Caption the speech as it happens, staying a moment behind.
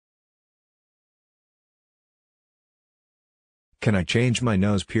Can I change my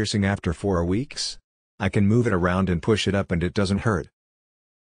nose piercing after 4 weeks? I can move it around and push it up and it doesn't hurt.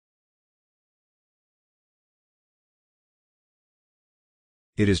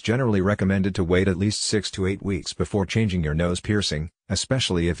 It is generally recommended to wait at least 6 to 8 weeks before changing your nose piercing,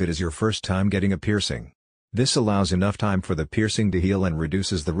 especially if it is your first time getting a piercing. This allows enough time for the piercing to heal and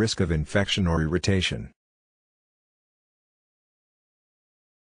reduces the risk of infection or irritation.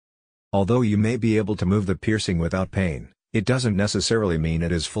 Although you may be able to move the piercing without pain, it doesn't necessarily mean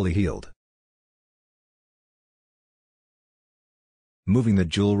it is fully healed. Moving the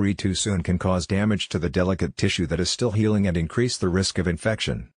jewelry too soon can cause damage to the delicate tissue that is still healing and increase the risk of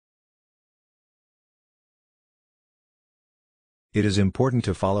infection. It is important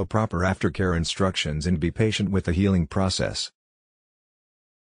to follow proper aftercare instructions and be patient with the healing process.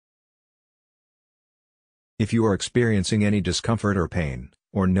 If you are experiencing any discomfort or pain,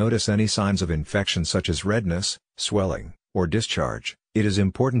 or notice any signs of infection such as redness, swelling, or discharge, it is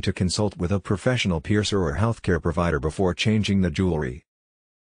important to consult with a professional piercer or healthcare provider before changing the jewelry.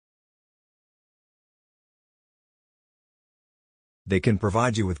 They can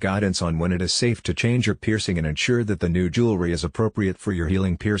provide you with guidance on when it is safe to change your piercing and ensure that the new jewelry is appropriate for your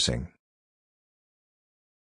healing piercing.